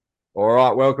All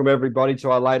right, welcome everybody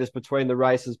to our latest Between the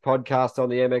Races podcast on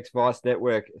the MX Vice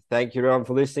Network. Thank you everyone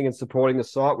for listening and supporting the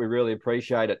site. We really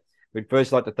appreciate it. We'd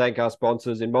first like to thank our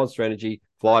sponsors in Monster Energy,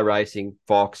 Fly Racing,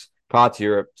 Fox, Parts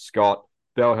Europe, Scott,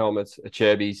 Bell Helmets,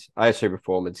 Acherbys, ASU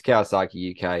Performance,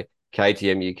 Kawasaki UK,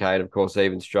 KTM UK, and of course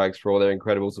Even Strokes for all their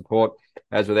incredible support.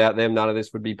 As without them, none of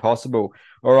this would be possible.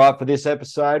 All right, for this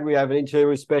episode, we have an interview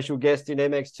with special guest in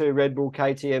MX2 Red Bull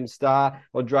KTM star,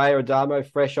 Andrea Adamo,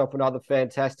 fresh off another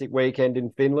fantastic weekend in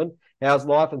Finland. How's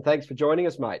life? And thanks for joining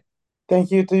us, mate.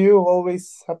 Thank you to you.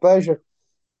 Always a pleasure.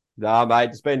 Nah, mate,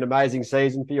 it's been an amazing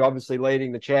season for you, obviously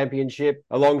leading the championship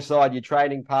alongside your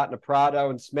training partner, Prado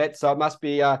and Smets. So it must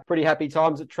be pretty happy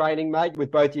times at training, mate,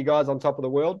 with both you guys on top of the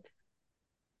world.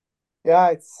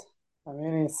 Yeah, it's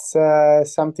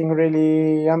something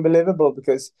really unbelievable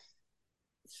because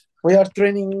we are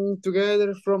training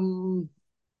together from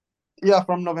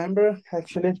November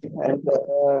actually,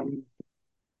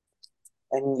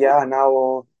 and yeah,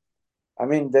 now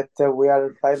that we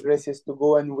are 5 races to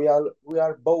go, and we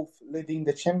are both leading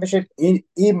the championship in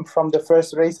from the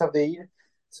first race of the year.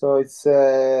 So it's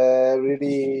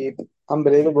really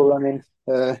unbelievable.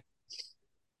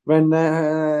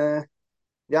 When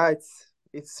yeah,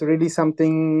 it's really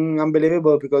something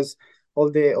unbelievable because all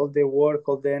the work,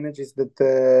 all the energies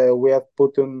that we have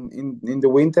put on in the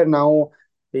winter now,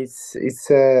 it's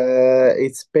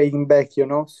paying back,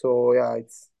 So yeah,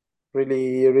 it's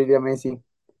really really amazing.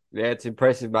 Yeah, it's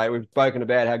impressive, mate. We've spoken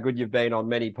about how good you've been on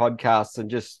many podcasts and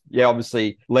just, yeah,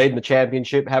 obviously leading the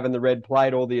championship, having the red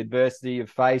plate, all the adversity you've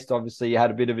faced. Obviously, you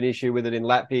had a bit of an issue with it in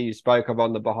Latvia. You spoke of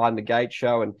on the Behind the Gate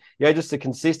show. And yeah, just the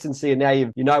consistency. And now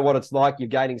you know what it's like. You're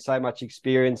gaining so much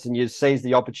experience and you seize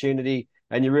the opportunity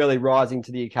and you're really rising to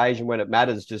the occasion when it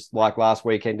matters, just like last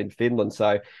weekend in Finland.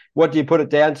 So what do you put it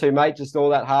down to, mate? Just all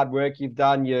that hard work you've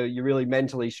done. You're really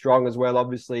mentally strong as well.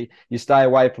 Obviously, you stay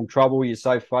away from trouble. You're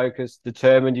so focused,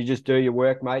 determined. You just do your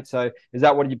work, mate. So is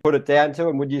that what you put it down to?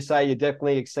 And would you say you're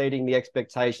definitely exceeding the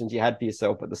expectations you had for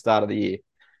yourself at the start of the year?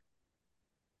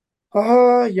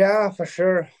 Oh yeah, for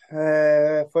sure.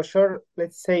 For sure.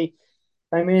 Let's say,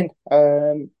 I mean,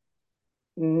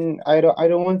 I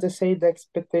don't want to say the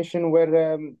expectation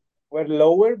were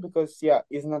lower because yeah,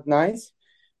 it's not nice.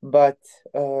 But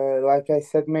like I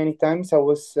said many times, I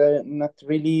was um, not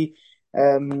really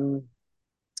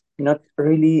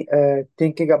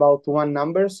thinking about one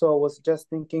number. So I was just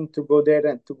thinking to go there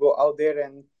and to go out there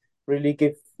and really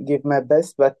give my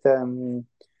best. But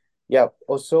yeah,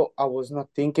 also I was not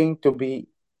thinking to be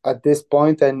at this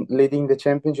point and leading the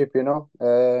championship.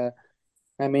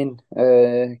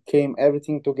 Came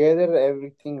everything together,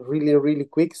 everything really, really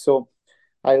quick. So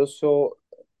I also,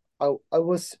 I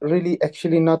was really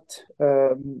actually not,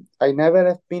 I never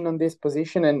have been on this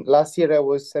position. And last year I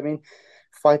was,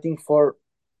 fighting for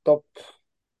top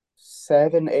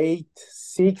 7, 8,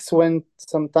 6 when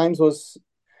sometimes was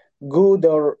good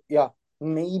or, yeah,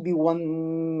 maybe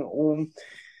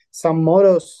some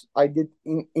models I did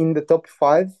in the top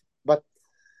 5. But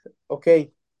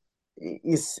okay,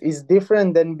 is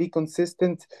different than be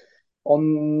consistent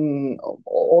on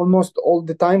almost all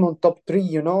the time on top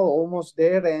 3, almost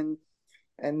there,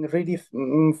 and really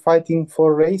fighting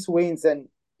for race wins. And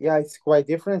yeah, it's quite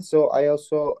different. So I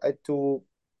also had to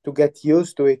get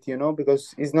used to it,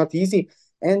 because it's not easy.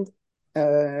 And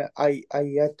I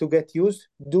had to get used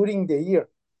during the year.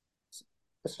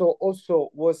 So also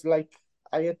was like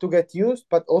I had to get used,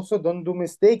 but also don't do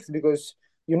mistakes, because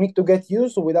you need to get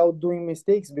used without doing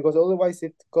mistakes, because otherwise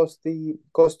it cost you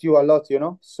a lot,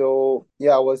 So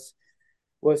yeah, was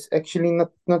actually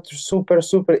not super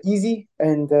super easy,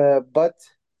 and but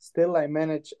still I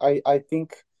managed. I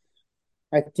think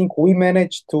we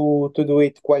managed to do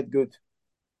it quite good.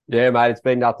 Yeah, mate, it's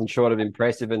been nothing short of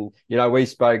impressive. And, we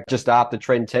spoke just after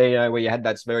Trentino where you had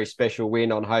that very special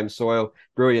win on home soil.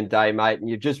 Brilliant day, mate. And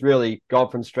you've just really gone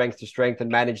from strength to strength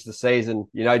and managed the season,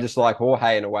 just like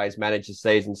Jorge in a way has managed the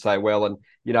season so well. And,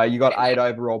 you got 8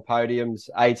 overall podiums,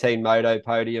 18 moto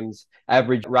podiums,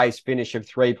 average race finish of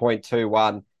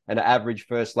 3.21 and an average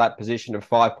first lap position of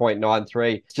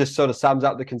 5.93. It just sort of sums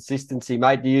up the consistency,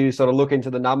 mate. Do you sort of look into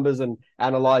the numbers and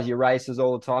analyze your races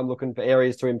all the time, looking for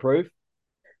areas to improve?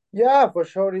 Yeah, for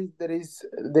sure. There is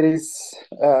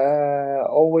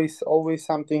always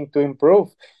something to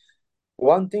improve.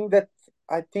 One thing that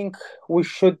I think we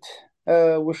should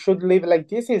live like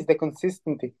this is the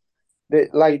consistency.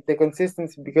 The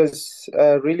consistency, because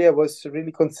really I was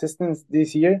really consistent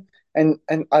this year, and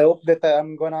I hope that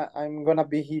I'm gonna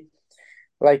be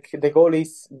like, the goal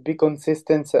is be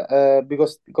consistent,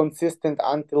 because consistent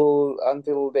until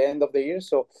the end of the year.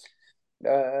 So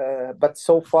But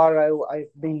so far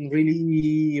I've been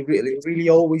really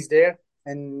always there,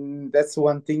 and that's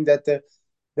one thing that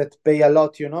pay a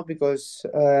lot, because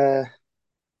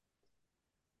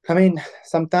I mean,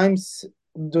 sometimes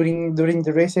during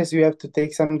the races you have to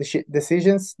take some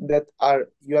decisions that are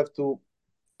you have to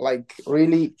like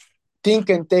really think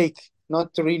and take,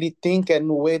 not to really think and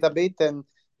wait a bit and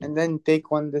then take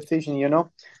one decision.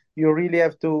 You really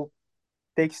have to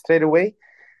take straight away.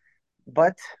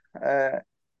 But uh,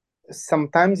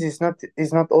 sometimes it's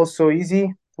not also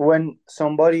easy when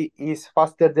somebody is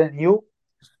faster than you.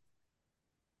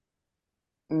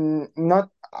 Not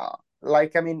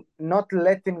like, I mean, not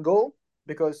letting go,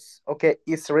 because okay,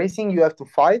 it's racing, you have to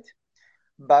fight,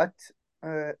 but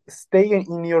stay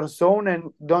in your zone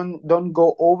and don't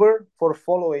go over for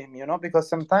following, because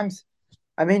sometimes,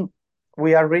 I mean,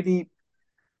 we are really,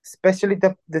 especially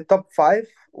the top five,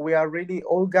 we are really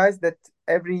all guys that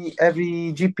every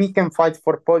GP can fight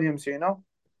for podiums,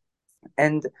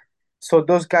 and so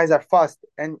those guys are fast,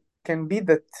 and can be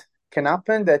that can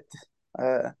happen that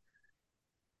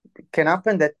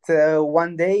uh,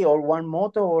 one day or one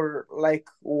moto or like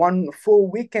one full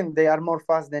weekend they are more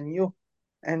fast than you,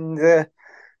 and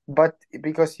but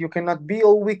because you cannot be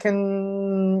all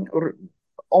weekend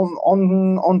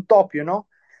on top,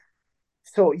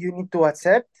 so you need to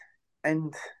accept,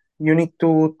 and you need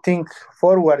to think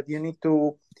forward. You need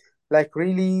to like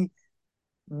really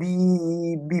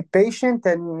be patient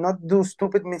and not do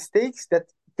stupid mistakes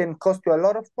that can cost you a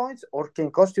lot of points or can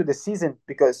cost you the season,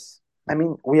 because I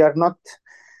mean we are not,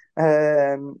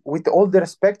 with all the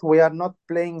respect, we are not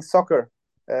playing soccer.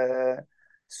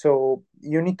 So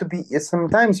you need to be,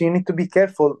 sometimes you need to be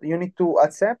careful. You need to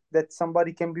accept that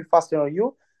somebody can be faster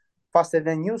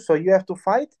than you, so you have to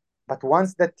fight. But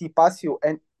once that he pass you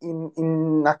and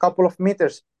in a couple of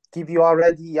meters give you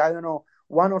already, I don't know,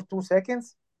 1 or 2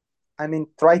 seconds, I mean,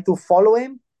 try to follow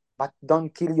him, but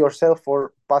don't kill yourself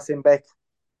for passing back,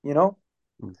 you know?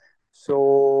 Mm.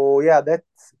 So yeah,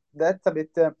 that's a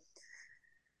bit,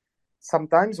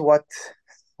 sometimes what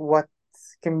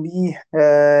can be,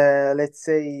 let's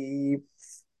say,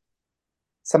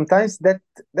 sometimes that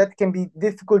can be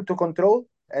difficult to control.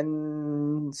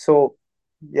 And so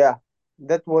yeah,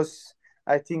 that was,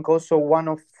 I think, also one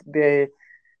of the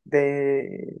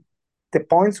the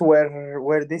points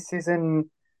where this season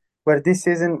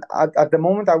at the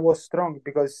moment I was strong,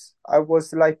 because I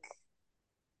was like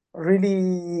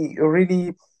really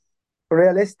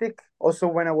realistic. Also,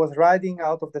 when I was riding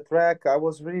out of the track, I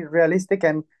was really realistic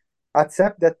and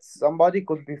accept that somebody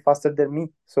could be faster than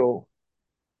me. So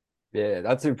Yeah,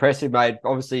 that's impressive, mate.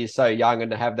 Obviously, you're so young,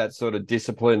 and to have that sort of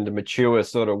disciplined and mature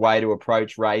sort of way to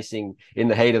approach racing in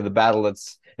the heat of the battle,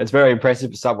 it's very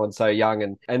impressive for someone so young.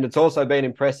 And it's also been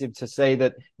impressive to see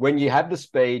that when you have the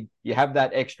speed, you have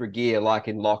that extra gear, like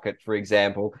in Lockett, for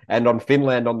example, and on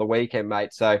Finland on the weekend,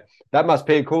 mate. So that must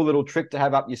be a cool little trick to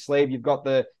have up your sleeve. You've got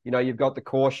the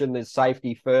caution, there's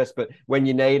safety first, but when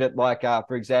you need it, like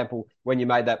for example, when you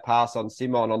made that pass on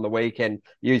Simon on the weekend,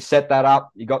 you set that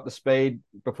up, you got the speed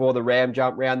before the ram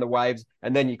jump round the waves,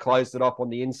 and then you closed it off on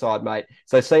the inside, mate.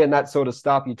 So seeing that sort of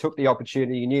stuff, you took the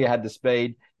opportunity, you knew you had the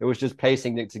speed. It was just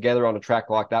piecing it together on a track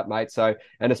like that, mate. So,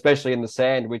 and especially in the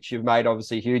sand, which you've made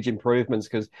obviously huge improvements,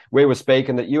 because we were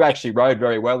speaking that you actually rode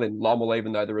very well in Lommel,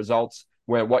 even though the results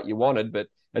weren't what you wanted. But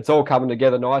it's all coming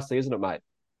together nicely, isn't it, mate?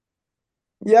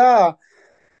 yeah,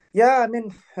 yeah. I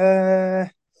mean,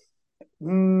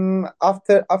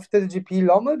 after the GP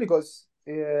Lommel, because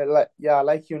like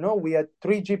we had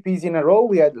three GPs in a row.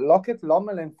 We had Lockett,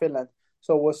 Lommel, and Finland,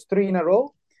 so it was three in a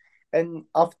row. And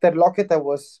after Lockett, I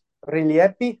was really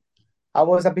happy. I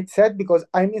was a bit sad because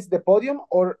I missed the podium,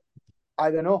 or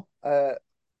I don't know.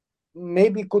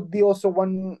 Maybe could be also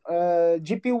one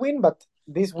GP win, but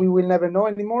this we will never know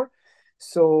anymore.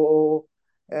 So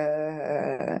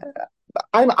uh,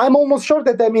 I'm almost sure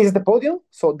that I missed the podium.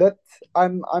 So that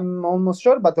I'm almost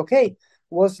sure, but okay,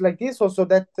 was like this. Also,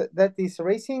 that is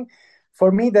racing.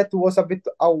 For me, that was a bit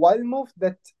a wild move.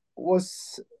 That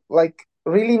was like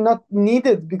really not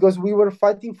needed, because we were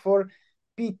fighting for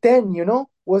P10.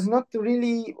 Was not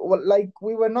really, well, like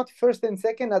we were not first and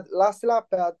second at last lap,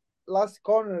 at last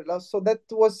corner. So that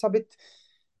was a bit,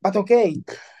 but okay.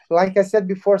 Like I said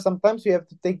before, sometimes you have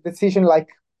to take decision like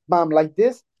bam, like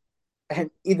this, and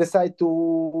he decided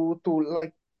to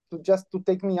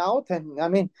take me out. And I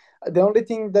mean, the only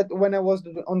thing that when I was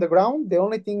on the ground, the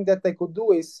only thing that I could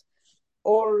do is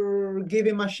or give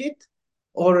him a shit,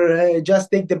 or just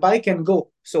take the bike and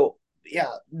go. So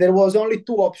yeah, there was only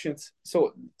two options.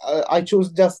 So I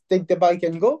chose just take the bike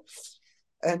and go.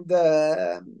 And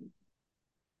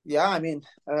Yeah, I mean,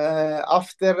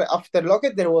 after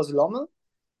Lockett there was Lommel,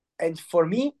 and for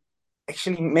me,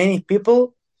 actually, many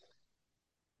people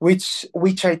which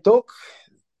I talk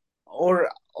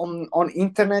or on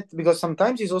internet, because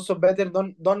sometimes it's also better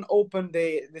don't open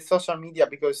the social media,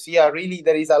 because yeah, really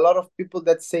there is a lot of people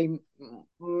that say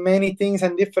many things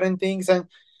and different things, and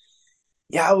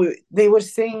yeah, they were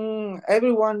saying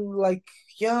everyone like,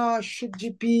 yeah, shoot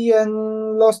GP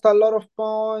and lost a lot of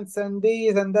points and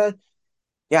this and that.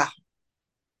 Yeah,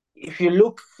 if you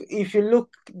look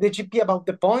the GP about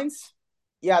the points,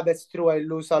 yeah, that's true. I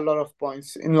lose a lot of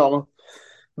points in London.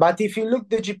 But if you look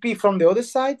the GP from the other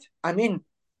side, I mean,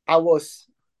 I was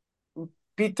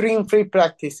P3 in free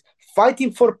practice,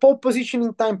 fighting for pole position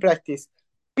in time practice,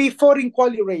 P4 in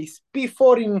quali race,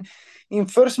 P4 in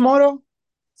first moto.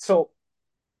 So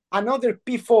another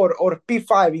P4 or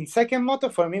P5 in second moto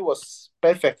for me was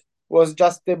perfect. Was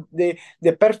just the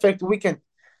perfect weekend.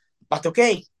 But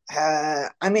okay,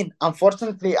 I mean,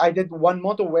 unfortunately, I did one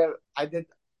moto where I did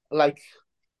like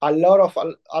a lot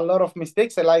of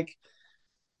mistakes. Like,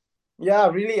 yeah,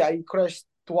 really, I crashed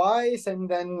twice, and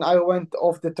then I went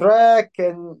off the track,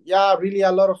 and yeah, really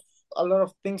a lot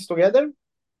of things together.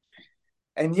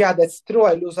 And yeah, that's true.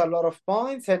 I lose a lot of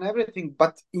points and everything.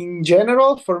 But in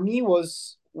general, for me,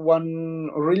 was one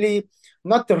really,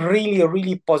 not really,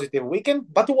 really positive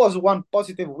weekend, but it was one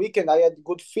positive weekend. I had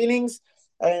good feelings,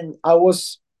 and I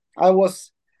was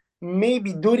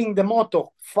maybe during the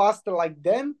moto faster like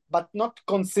them, but not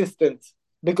consistent.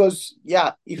 Because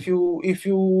yeah, if you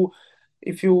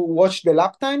watch the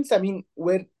lap times, I mean,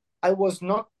 where I was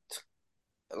not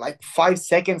like 5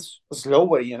 seconds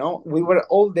slower, we were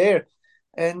all there.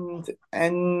 And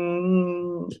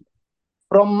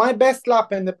from my best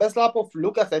lap and the best lap of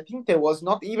Lucas, I think there was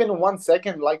not even 1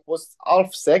 second, like was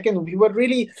half second. We were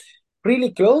really,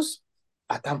 really close.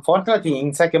 But unfortunately,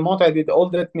 in second moto, I did all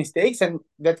that mistakes, and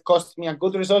that cost me a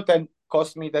good result and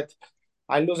cost me that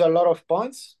I lose a lot of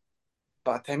points.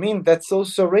 But I mean, that's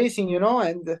also racing,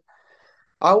 and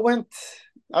I went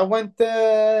to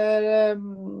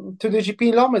the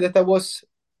GP Loma that I was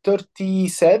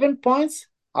 37 points.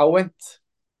 I went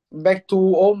back to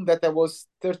home that I was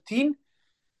 13.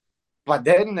 But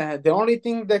then the only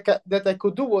thing that I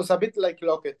could do was a bit like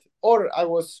Lockett, or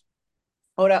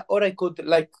I could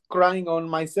like crying on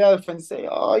myself and say,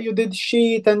 "Oh, you did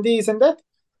shit and this and that,"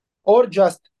 or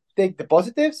just take the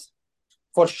positives.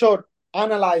 For sure,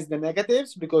 analyze the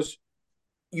negatives, because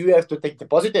you have to take the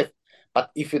positive. But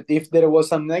if there was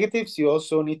some negatives, you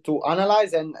also need to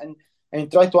analyze and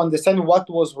try to understand what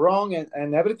was wrong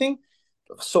and everything.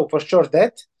 So for sure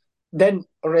that, then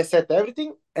reset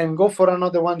everything and go for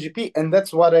another one GP, and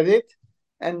that's what I did,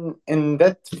 and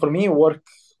that for me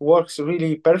works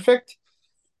really perfect.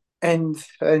 And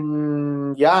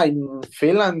yeah, in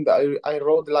Finland, I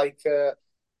rode like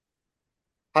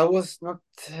I was not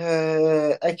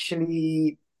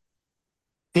actually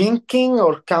thinking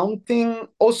or counting.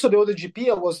 Also, the other GP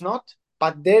I was not,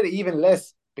 but there even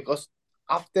less, because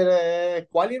after a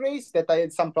quali race that I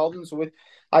had some problems with,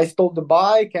 I stole the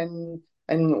bike, and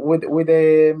with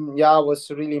the yeah, I was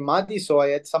really muddy, so I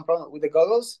had some problem with the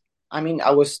goggles. I mean,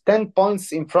 I was 10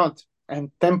 points in front,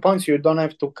 and 10 points you don't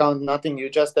have to count nothing. You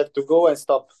just have to go and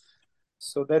stop.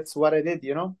 So that's what I did.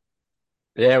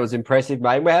 Yeah, it was impressive,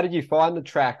 mate. Well, how did you find the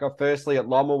track? Firstly, at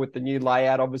Lommel with the new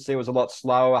layout, obviously it was a lot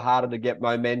slower, harder to get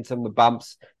momentum. The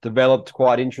bumps developed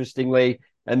quite interestingly.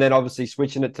 And then obviously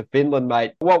switching it to Finland,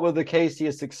 mate. What were the keys to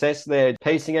your success there?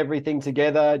 Piecing everything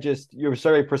together, just you were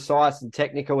very precise and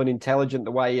technical and intelligent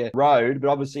the way you rode, but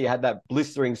obviously you had that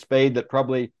blistering speed that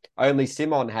probably only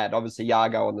Simon had. Obviously,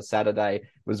 Yargo on the Saturday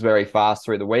was very fast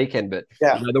through the weekend, but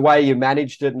Yeah. the way you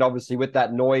managed it, and obviously with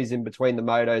that noise in between the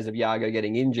motos of Yargo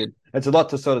getting injured, it's a lot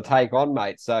to sort of take on,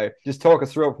 mate. So just talk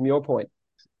us through it from your point.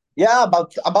 Yeah,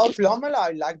 about Lomela,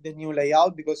 I like the new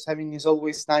layout, because I mean it's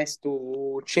always nice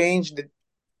to change the.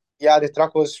 Yeah, the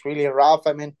track was really rough.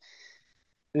 I mean,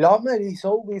 Lommel is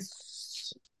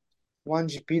always one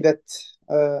GP that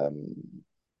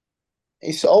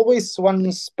is always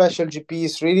one special GP.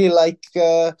 Is really like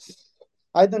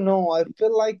I don't know. I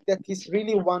feel like that is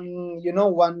really one.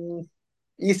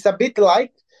 It's a bit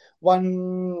like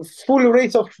one full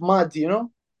race of mud.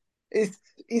 It's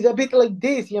a bit like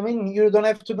this. I mean, you don't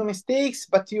have to do mistakes,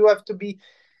 but you have to be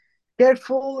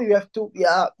careful. You have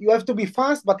to be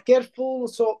fast but careful.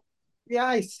 So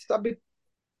yeah, it's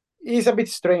a bit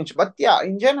strange, but yeah,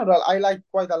 in general, I like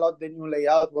quite a lot. The new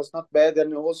layout was not bad,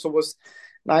 and also was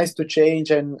nice to change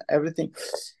and everything.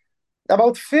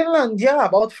 About Finland,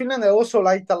 I also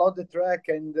liked a lot the track,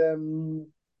 and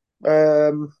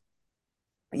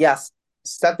yes,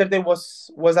 Saturday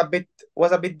was a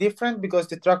bit different because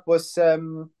the track was a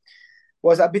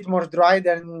bit more dry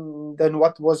than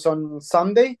what was on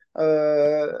Sunday.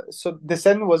 So the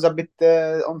sand was a bit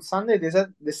on Sunday.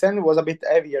 The sand was a bit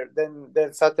heavier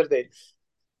than Saturday.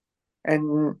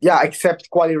 And yeah, except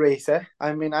quali race.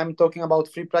 I mean, I'm talking about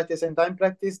free practice and time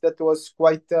practice. That was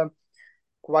quite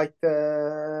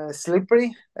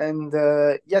slippery, and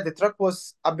yeah, the track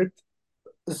was a bit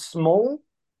small.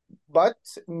 But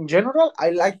in general,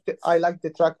 I liked the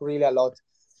track really a lot.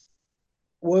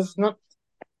 Was not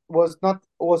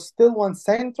was still one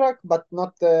sand track, but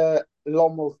not the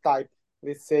Lommel type.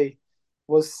 Let's say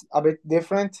was a bit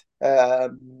different. I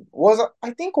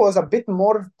think was a bit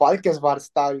more Valkenswaard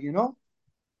style.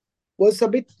 Was a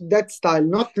bit that style,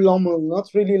 not Lommel, not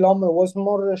really Lommel. Was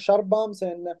more sharp bumps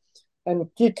and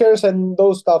kickers and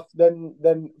those stuff than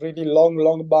really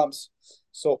long bumps.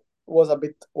 So was a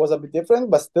bit different,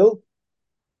 but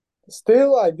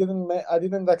still I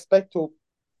didn't expect to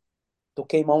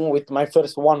came on with my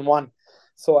first 1-1.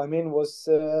 So I mean, was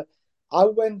I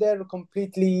went there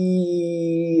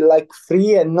completely like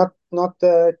free and not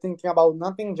thinking about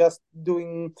nothing, just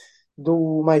do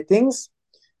my things.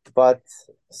 But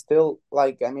still,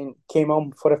 like, I mean, came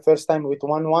home for the first time with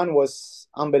 1-1 was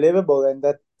unbelievable, and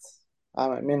that,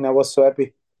 I mean, I was so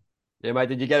happy. Yeah, mate,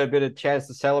 did you get a bit of chance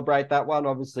to celebrate that one?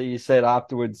 Obviously, you said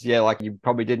afterwards, yeah, like you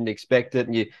probably didn't expect it,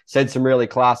 and you said some really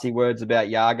classy words about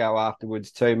Yago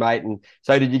afterwards too, mate. And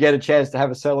so, did you get a chance to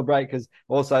have a celebrate? Because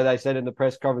also they said in the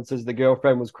press conferences the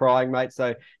girlfriend was crying, mate.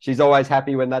 So she's always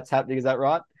happy when that's happening. Is that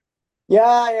right?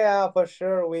 Yeah, for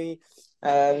sure. Like,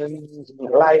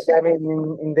 I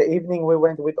mean, in the evening we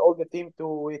went with all the team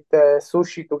to eat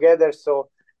sushi together. So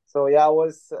yeah,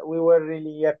 we were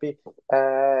really happy.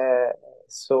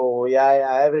 So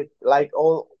yeah, like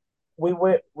all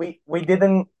we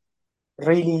didn't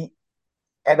really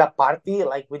had a party,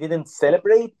 like we didn't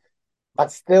celebrate,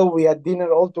 but still we had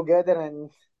dinner all together, and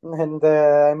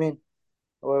I mean,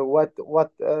 what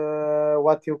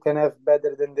you can have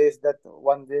better than this? That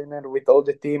one dinner with all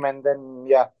the team, and then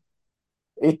yeah,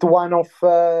 it's one of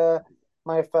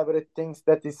my favorite things,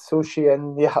 that is sushi,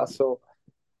 and yeah, so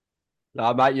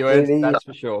No, mate, you earned it, really, that's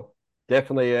for sure.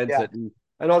 Definitely earns yeah. it.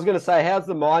 And I was going to say, how's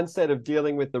the mindset of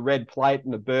dealing with the red plate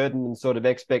and the burden and sort of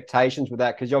expectations with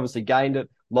that? Because you obviously gained it,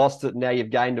 lost it, and now you've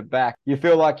gained it back. You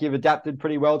feel like you've adapted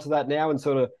pretty well to that now and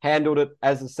sort of handled it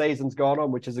as the season's gone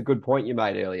on, which is a good point you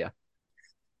made earlier.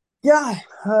 Yeah,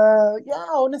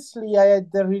 honestly, I had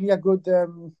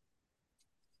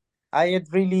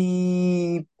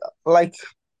really, like,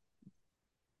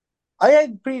 I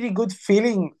had pretty good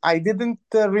feeling. I didn't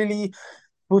really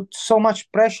put so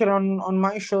much pressure on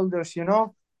my shoulders.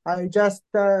 I just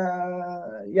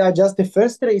the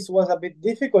first race was a bit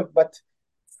difficult, but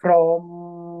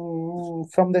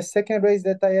from the second race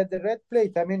that I had the red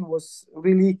plate, I mean, was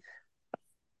really,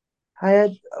 I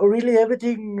had really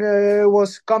everything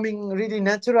was coming really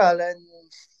natural, and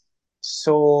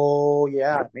so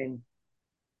yeah, I mean,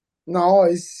 now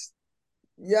it's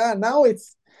now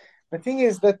it's the thing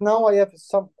is that now I have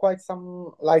some,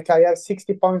 like, I have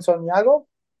 60 points on Yago,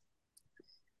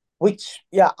 which,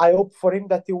 yeah, I hope for him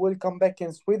that he will come back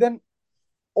in Sweden.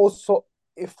 Also,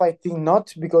 if I think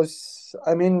not, because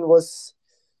I mean, was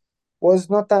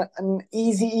not an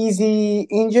easy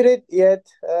injury yet.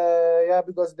 Yeah,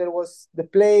 because there was the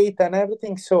plate and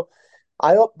everything. So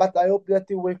I hope that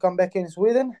he will come back in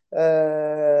Sweden.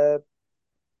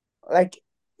 Like,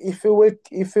 if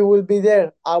he will be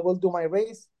there, I will do my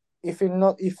race. If he will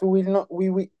not, he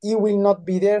will not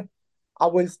be there, I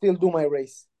will still do my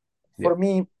race. Yeah. For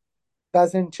me,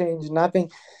 doesn't change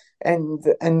nothing,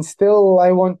 and still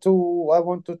I want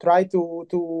to try to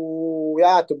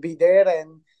be there,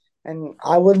 and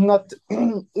I will not.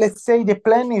 Let's say the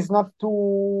plan is not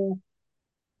to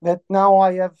that now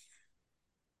I have.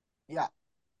 Yeah,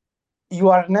 you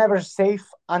are never safe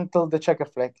until the checker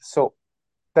flag, so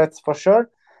that's for sure.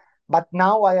 But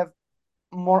now I have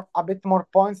a bit more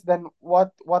points than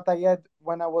what I had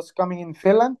when I was coming in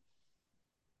Finland.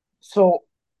 So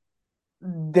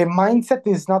the mindset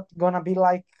is not gonna be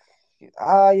like,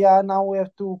 yeah, now we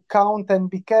have to count and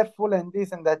be careful and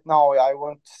this and that. No, I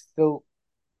want still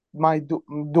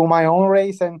do my own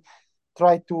race and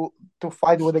try to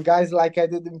fight with the guys like I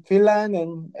did in Finland,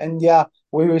 and yeah,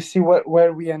 we will see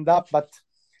where we end up. But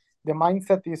the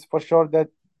mindset is for sure that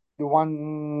the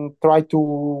one try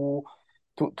to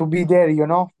be there,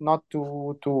 not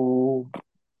to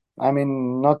I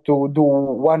mean, not to do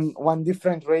one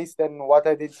different race than what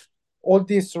I did all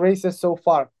these races so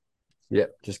far. Yeah,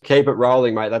 just keep it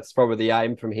rolling, mate. That's probably the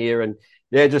aim from here. And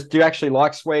Yeah, just do you actually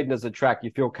like Sweden as a track?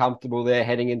 You feel comfortable there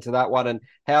heading into that one? And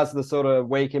how's the sort of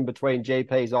week in between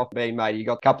GPs off been, mate? You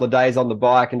got a couple of days on the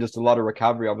bike and just a lot of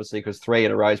recovery, obviously, because 3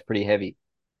 in a row is pretty heavy.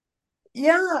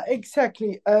 Yeah,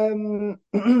 exactly.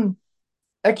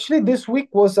 Actually, this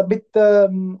week was a bit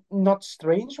not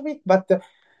strange week, but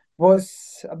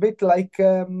was a bit like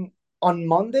on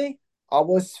Monday. I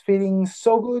was feeling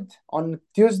so good. On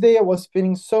Tuesday, I was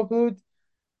feeling so good.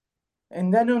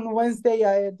 And then on Wednesday,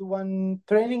 I had one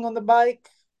training on the bike.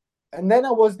 And then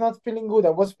I was not feeling good. I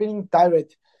was feeling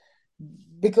tired.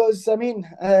 Because, I mean,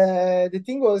 the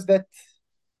thing was that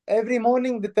every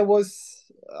morning that I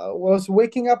was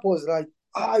waking up was like,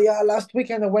 ah, yeah, last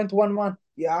weekend I went 1-1.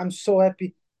 Yeah, I'm so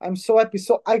happy. I'm so happy.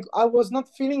 So I was not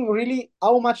feeling really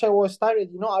how much I was tired.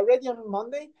 Already on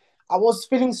Monday, I was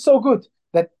feeling so good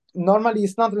that normally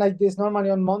it's not like this.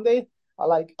 Normally on Monday,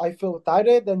 I feel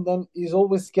tired and then it's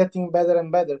always getting better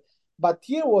and better. But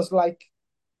here was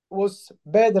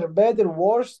better, better,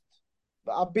 worse,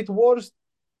 a bit worse,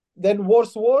 then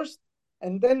worse, worse,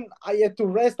 and then I had to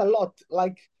rest a lot.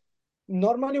 Like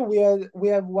normally we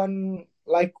have one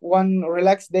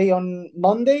relaxed day on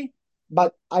Monday,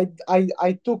 but I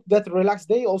took that relaxed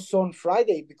day also on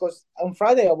Friday because on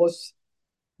Friday I was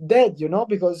dead,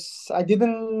 because I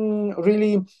didn't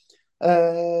really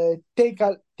take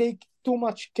too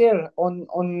much care on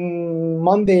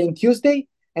Monday and Tuesday,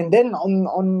 and then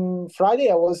on Friday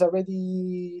I was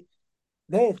already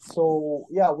dead. So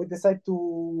yeah, we decided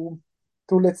to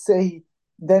let's say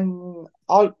then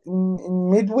out in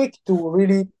midweek to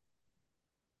really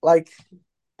like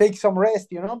take some rest,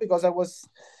 because I was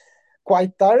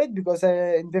quite tired because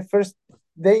in the first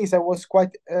days I was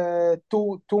quite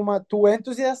too much too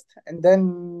enthusiastic, and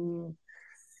then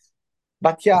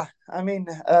but yeah, I mean,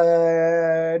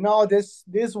 no,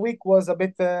 this week was a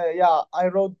bit. Yeah, I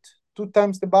rode 2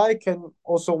 times the bike, and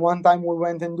also one time we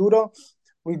went enduro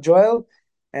with Joel,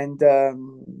 and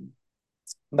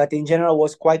but in general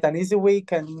was quite an easy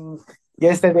week. And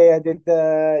yesterday I did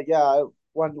yeah,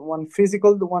 one normal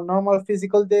physical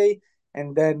day,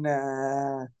 and then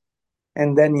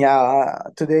yeah,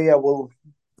 today I will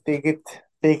take it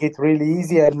take it really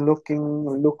easy and look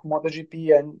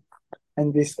MotoGP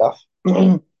and this stuff.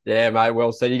 Yeah, mate.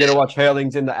 Well said. You're going to watch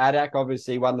Hurlings in the ADAC.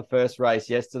 Obviously, won the first race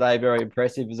yesterday. Very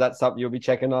impressive. Is that something you'll be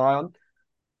checking an eye on?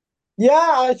 Yeah,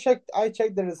 I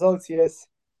checked the results, yes.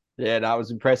 Yeah, no, it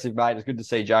was impressive, mate. It's good to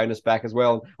see Jonas back as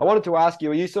well. I wanted to ask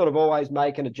you, are you sort of always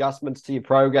making adjustments to your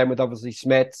program with obviously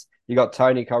Smets? You got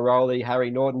Tony Cairoli, Harry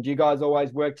Norton. Do you guys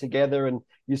always work together and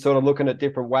you're sort of looking at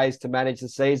different ways to manage the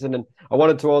season? And I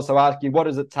wanted to also ask you, what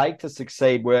does it take to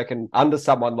succeed working under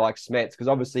someone like Smets? Because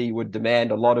obviously he would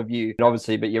demand a lot of you, and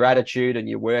obviously, but your attitude and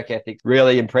your work ethic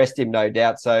really impressed him, no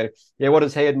doubt. So, yeah, what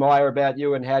does he admire about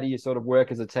you and how do you sort of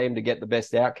work as a team to get the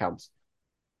best outcomes?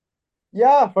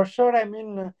 Yeah, for sure. I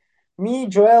mean, me,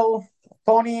 Joel,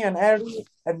 Tony, and Harry,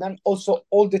 and then also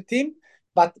all the team.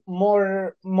 But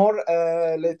more,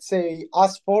 let's say,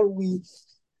 us four, we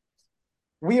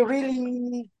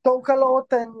really talk a lot,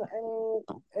 and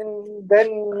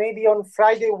then maybe on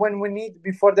Friday when we need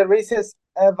before the races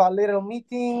have a little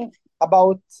meeting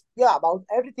about about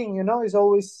everything. It's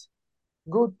always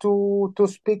good to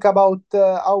speak about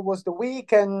how was the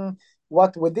week and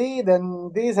what we did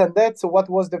and this and that. So what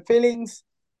was the feelings?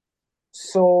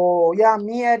 So yeah,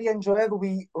 me, Eddie, and Joel,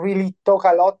 we really talk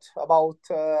a lot about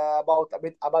a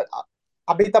bit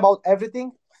about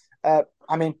everything. I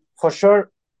mean, for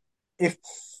sure, if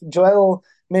Joel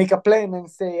make a plan and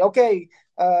say, okay,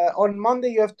 on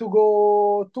Monday you have to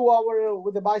go 2 hours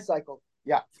with the bicycle.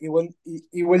 Yeah, he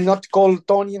will not call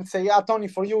Tony and say, yeah, Tony,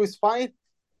 for you is fine.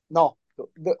 No,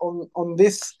 on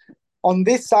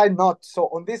this side not. So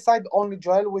on this side only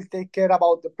Joel will take care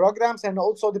about the programs and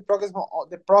also the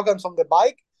programs on the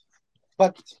bike.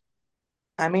 But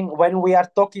I mean, when we are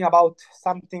talking about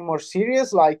something more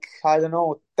serious, like I don't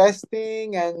know,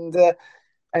 testing and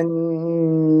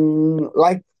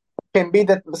like can be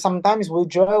that sometimes with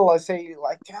Joel I say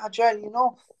like, yeah,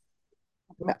 Joel,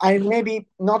 I'm maybe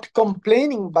not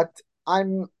complaining, but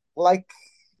I'm like,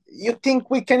 you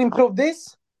think we can improve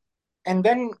this? And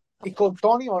then he called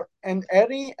Tony and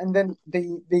Eri, and then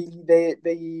they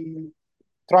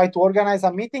try to organize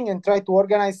a meeting and try to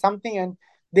organize something, and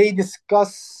they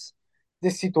discuss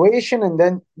the situation, and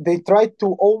then they try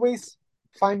to always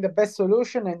find the best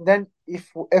solution. And then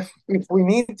if we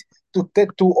need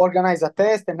to organize a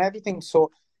test and everything. So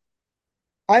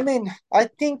I mean, I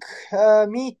think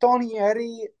me, Tony,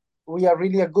 Eri, we are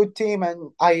really a good team,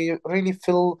 and I really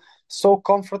feel so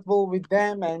comfortable with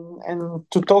them and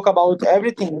to talk about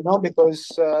everything,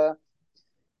 because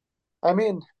I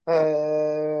mean,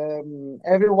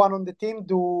 everyone on the team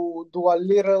do a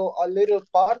little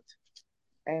part,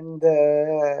 and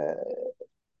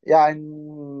yeah,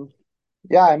 and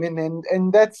yeah, I mean,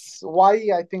 and that's why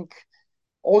I think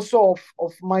also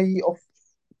of my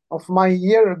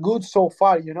year good so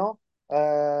far.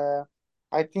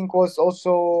 I think was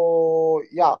also,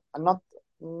 yeah, not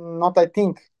I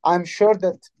think, I'm sure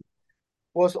that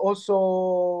was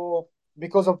also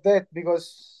because of that,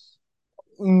 because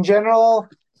in general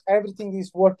everything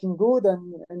is working good,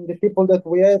 and the people that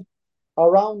we have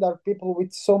around are people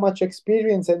with so much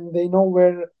experience, and they know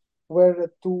where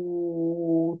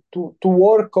to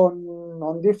work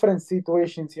on different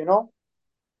situations.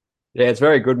 Yeah, it's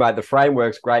very good, mate. The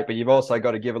framework's great, but you've also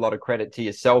got to give a lot of credit to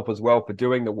yourself as well for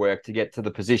doing the work to get to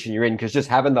the position you're in, because just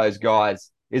having those guys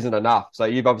isn't enough. So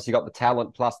you've obviously got the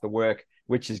talent plus the work,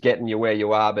 which is getting you where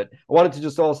you are. But I wanted to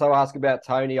just also ask about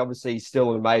Tony. Obviously, he's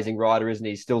still an amazing rider, isn't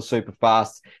he? He's still super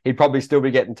fast. He'd probably still be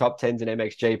getting top tens in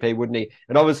MXGP, wouldn't he?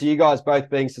 And obviously, you guys both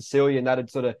being Sicilian, that'd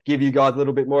sort of give you guys a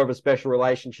little bit more of a special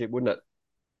relationship, wouldn't it?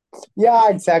 Yeah,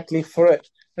 exactly. For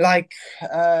like,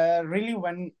 really,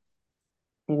 when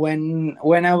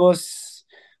I was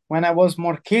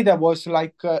more kid, I was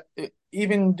like,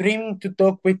 even dreaming to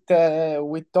talk with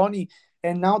Tony.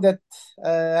 And now that,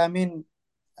 I'm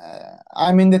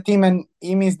in the team and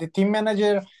him is the team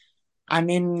manager, I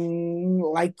mean,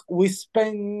 like, we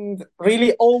spend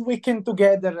really all weekend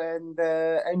together, and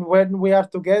when we are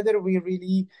together, we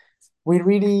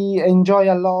really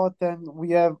enjoy a lot, and we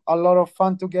have a lot of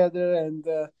fun together, and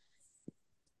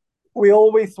we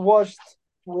always watched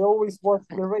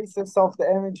the races of the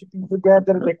MXGP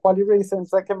together, the quali race and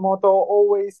second moto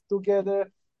always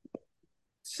together.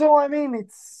 So I mean,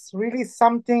 it's really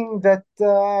something that,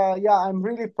 yeah, I'm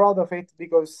really proud of it,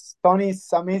 because Tony is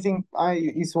amazing.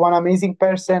 He's one amazing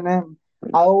person, and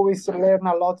I always learn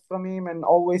a lot from him. And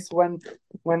always when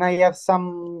I have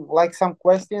some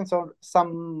questions or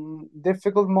some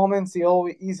difficult moments,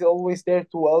 he's always there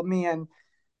to help me. And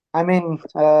I mean,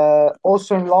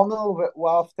 also in Lommel,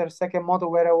 after second moto,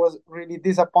 where I was really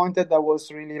disappointed, I was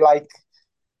really like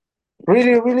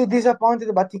really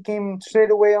disappointed. But he came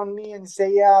straight away on me and say,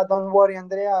 "Yeah, don't worry,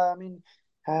 Andrea. I mean,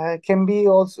 can be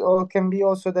also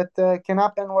that can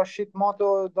happen with shit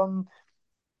moto. Don't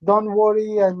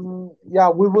worry, and yeah,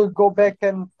 we will go back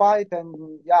and fight."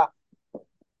 And yeah,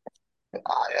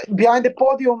 behind the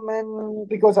podium, and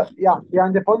because yeah,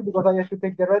 behind the podium, because I had to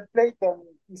take the red plate, and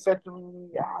he said to me,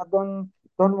 "Yeah, don't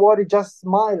worry, just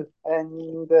smile."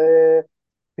 And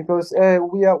because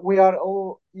we are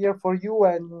all here for you,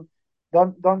 and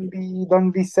don't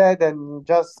be sad, and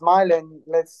just smile, and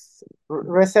let's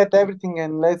reset everything,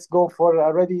 and let's go for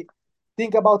already,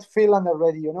 think about Finland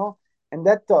already. And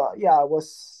that, yeah,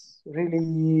 was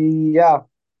really, yeah,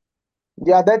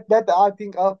 that I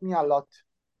think helped me a lot.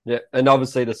 Yeah, and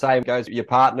obviously the same goes with your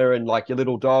partner and like your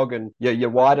little dog and your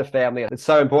wider family. It's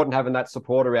so important having that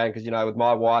support around because, with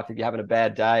my wife, if you're having a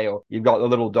bad day or you've got a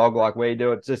little dog like we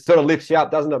do, it just sort of lifts you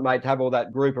up, doesn't it, mate, to have all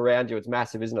that group around you? It's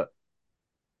massive, isn't it?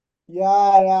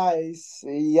 Yeah,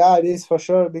 it is for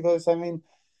sure, because I mean,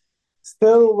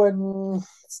 still when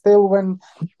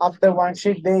after one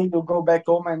shit day you go back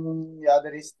home, and yeah,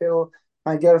 there is still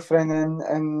my girlfriend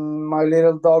and my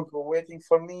little dog waiting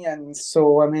for me. And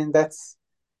so I mean, that's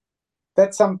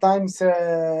sometimes,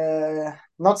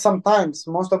 not sometimes,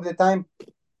 most of the time,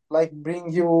 like,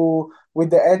 bring you with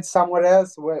the head somewhere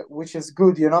else, which is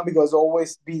good, because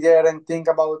always be there and think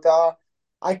about,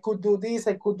 I could do this,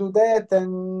 I could do that,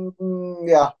 and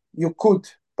yeah, you could.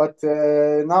 But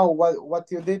now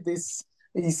what you did is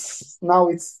now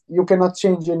it's you cannot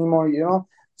change anymore.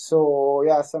 So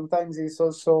yeah, sometimes it's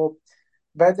also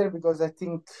better, because I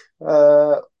think,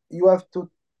 you have to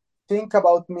think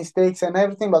about mistakes and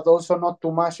everything, but also not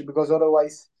too much, because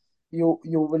otherwise you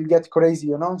will get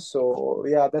crazy. So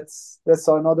yeah, that's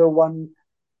another one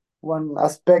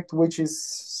aspect which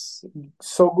is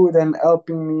so good and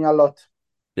helping me a lot.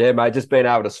 Yeah, mate, just being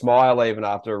able to smile even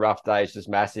after a rough day is just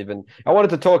massive. And I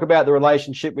wanted to talk about the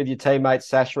relationship with your teammates,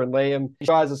 Sasha and Liam. You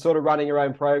guys are sort of running your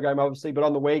own program, obviously, but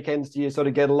on the weekends, do you sort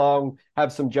of get along,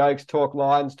 have some jokes, talk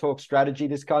lines, talk strategy,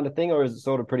 this kind of thing, or is it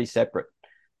sort of pretty separate?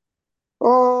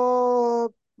 uh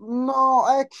no,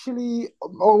 actually,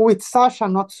 with Sasha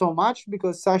not so much,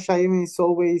 because Sasha even is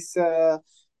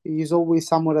always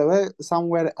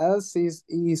somewhere else.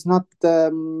 He's not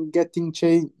getting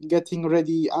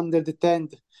ready under the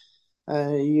tent.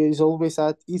 He is always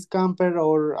at East Camper,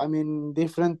 or I mean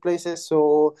different places,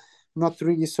 so not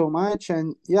really so much.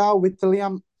 And yeah, with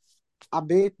Liam a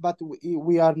bit, but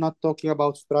we are not talking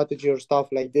about strategy or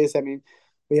stuff like this. I mean,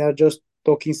 we are just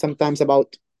talking sometimes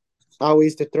about how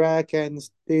is the track and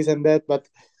this and that. But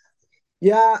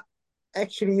yeah,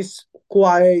 actually, it's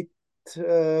quite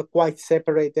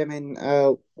separate. I mean,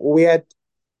 we had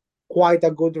quite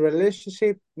a good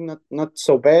relationship, not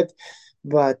so bad,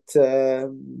 but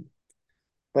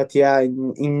yeah,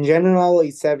 in general,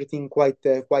 it's everything quite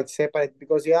separate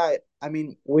because yeah, I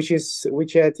mean, which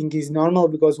I think is normal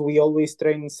because we always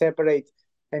train separate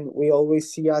and we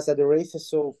always see us at the races.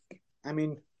 So I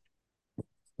mean,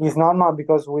 it's normal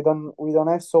because we don't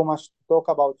have so much to talk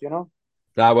about, you know.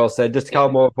 No, well said. Just a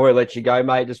couple more before we let you go,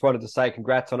 mate. Just wanted to say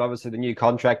congrats on obviously the new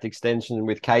contract extension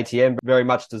with KTM. Very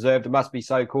much deserved. It must be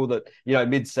so cool that,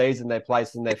 mid-season they're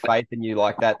placing their faith in you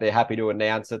like that. They're happy to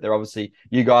announce it. They're obviously,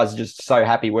 you guys are just so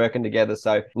happy working together.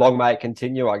 So long may it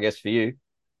continue, I guess, for you.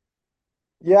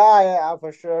 Yeah,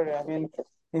 for sure. I mean,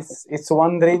 it's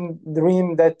one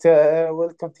dream that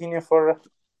will continue for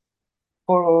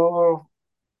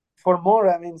for more.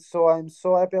 I mean, so I'm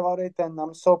so happy about it, and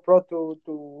I'm so proud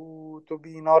to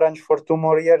be in Orange for 2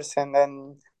 more years, and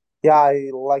then yeah,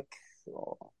 I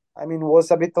mean, it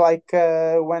was a bit like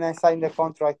when I signed the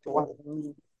contract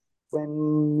when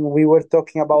we were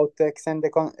talking about extend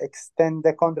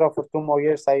the contract for 2 more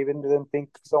years. I even didn't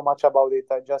think so much about it.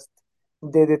 I just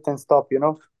did it and stopped, you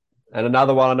know. And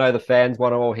another one, I know the fans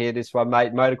want to all hear this one,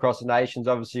 mate. Motocross of Nations,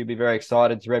 obviously, you'll be very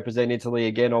excited to represent Italy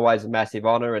again. Always a massive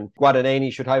honour. And Guadagnini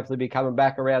should hopefully be coming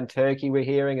back around Turkey, we're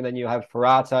hearing. And then you'll have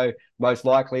Ferrato, most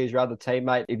likely, as your other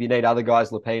teammate. If you need other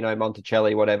guys, Lupino,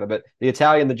 Monticelli, whatever. But the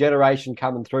Italian, the generation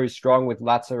coming through strong with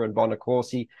Lazza and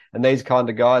Bonacorsi and these kind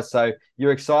of guys. So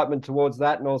your excitement towards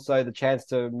that and also the chance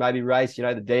to maybe race, the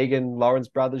Deegan, Lawrence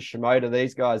brothers, Shimoda,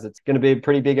 these guys, it's going to be a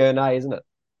pretty big earn, isn't it?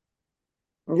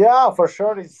 Yeah, for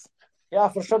sure.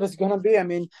 For sure it's gonna be. I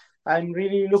mean, I'm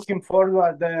really looking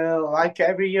forward, like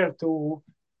every year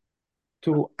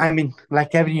I mean,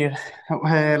 like every year.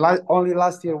 Only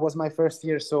last year was my first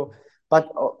year, so but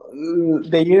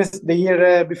the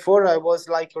year before I was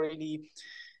like really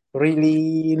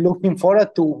looking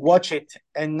forward to watch it,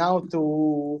 and now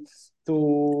to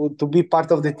be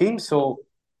part of the team. So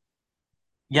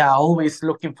yeah, always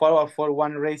looking forward for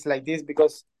one race like this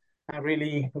because I'm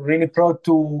really proud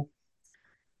to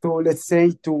let's say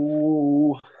uh,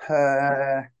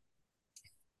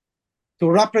 to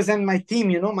represent my team,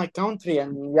 you know, my country,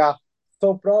 and yeah,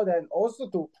 so proud, and also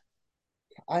to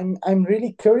I'm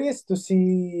really curious to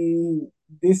see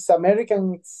these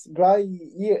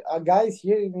guys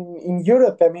here in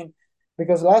Europe. I mean,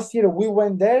 because last year we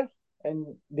went there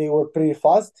and they were pretty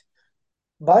fast,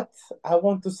 but I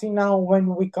want to see now when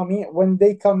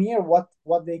they come here,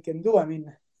 what they can do. I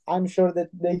mean, I'm sure that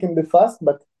they can be fast,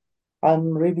 but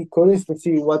I'm really curious to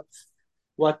see what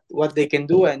they can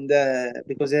do, and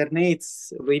because Ernest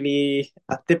it's really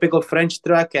a typical French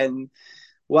track, and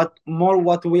what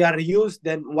we are used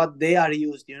than what they are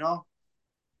used, you know.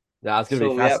 No, it's going to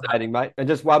be So yeah, fascinating, mate. And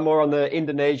just one more on the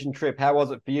Indonesian trip. How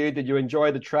was it for you? Did you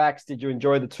enjoy the tracks? Did you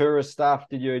enjoy the tourist stuff?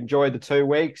 Did you enjoy the 2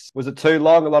 weeks? Was it too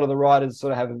long? A lot of the riders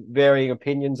sort of have varying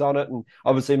opinions on it. And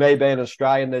obviously, me being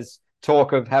Australian, there's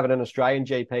talk of having an Australian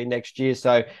GP next year.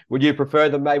 So would you prefer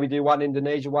them maybe do one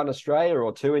Indonesia, one Australia,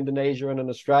 or two Indonesia and an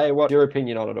Australia? What's your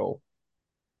opinion on it all?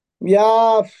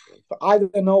 yeah, I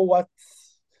don't know what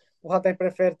I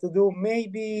prefer to do.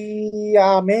 Maybe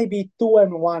 2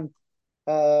 and 1.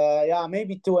 Yeah,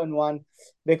 maybe 2 and 1,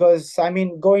 because I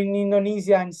mean, going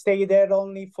Indonesia and stay there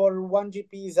only for one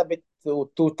GP is a bit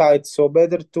too tight. So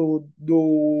better to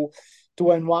do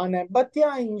 2 and 1. But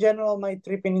yeah, in general, my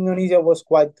trip in Indonesia was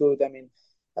quite good. I mean,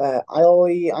 I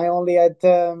only had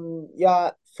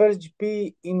first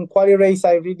GP in quali race.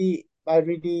 I really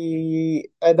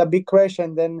had a big crash,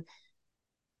 and then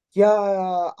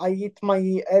yeah, I hit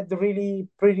my head really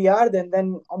pretty hard, and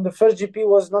then on the first GP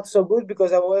was not so good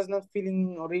because I was not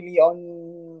feeling really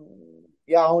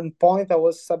on point. I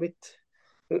was a bit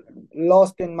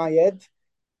lost in my head,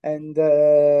 and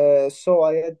so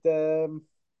I had a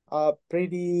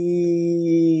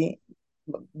pretty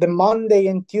the Monday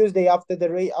and Tuesday after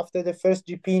the first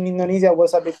GP in Indonesia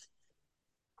was a bit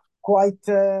quite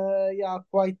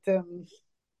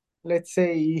let's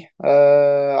say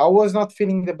I was not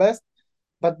feeling the best,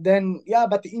 but then yeah,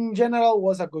 but in general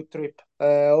was a good trip.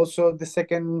 Also the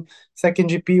second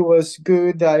GP was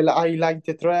good. I liked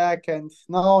the track, and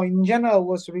no, in general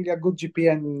was really a good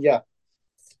GP, and yeah,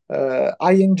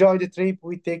 I enjoyed the trip.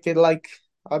 We take it like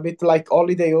a bit like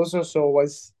holiday also, so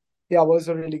was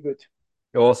really good.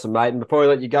 Awesome, mate. And before we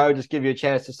let you go, just give you a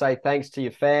chance to say thanks to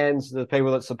your fans, the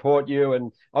people that support you.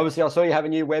 And obviously, I saw you have a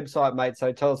new website, mate.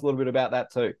 So tell us a little bit about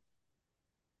that too.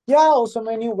 Yeah, also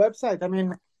my new website. I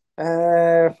mean,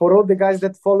 For all the guys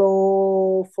that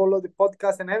follow the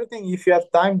podcast and everything, if you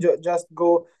have time, just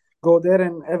go there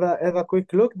and have a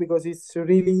quick look, because it's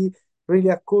really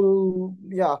a cool.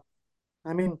 Yeah,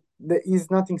 I mean, there is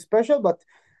nothing special, but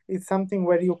it's something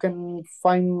where you can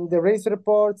find the race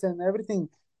reports and everything.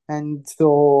 And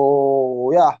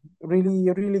so, yeah,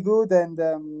 really good.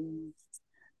 And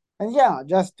yeah,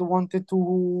 just wanted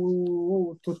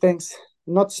to thanks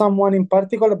not someone in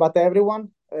particular, but everyone,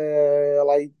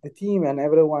 like the team and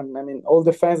everyone. I mean, all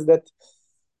the fans that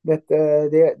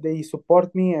they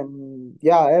support me, and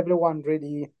yeah, everyone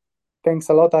really thanks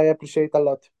a lot. I appreciate a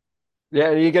lot. Yeah,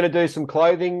 are you going to do some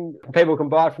clothing people can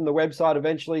buy from the website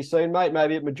eventually soon, mate?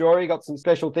 Maybe at Majori, got some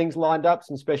special things lined up,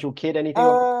 some special kit, anything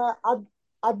like that? Uh, at,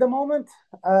 at the moment,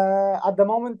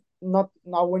 not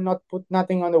I will not put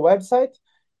nothing on the website,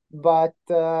 but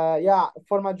yeah,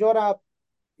 for Majora,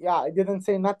 yeah, I didn't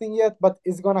say nothing yet, but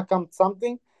it's gonna come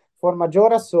something for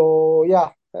Majora. So yeah,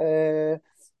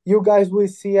 you guys will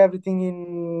see everything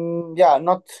in, yeah,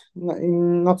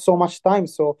 not so much time.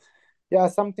 So yeah,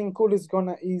 something cool is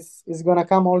gonna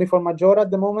come only for Majora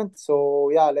at the moment. So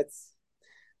yeah,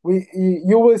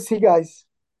 you will see, guys.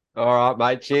 All right,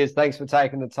 mate. Cheers. Thanks for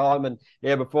taking the time. And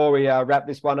yeah, before we wrap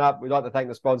this one up, we'd like to thank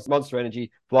the sponsors: Monster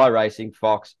Energy, Fly Racing,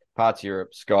 Fox, Parts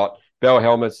Europe, Scott, Bell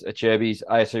Helmets, Acherbys,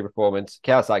 ASC Performance,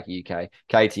 Kawasaki UK,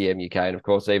 KTM UK, and of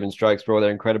course, Even Strokes for all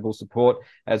their incredible support.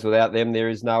 As without them, there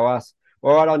is no us.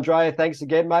 All right, Andrea, thanks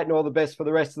again, mate, and all the best for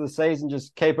the rest of the season.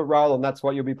 Just keep it rolling. That's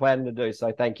what you'll be planning to do.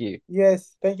 So thank you.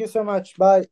 Yes, thank you so much. Bye.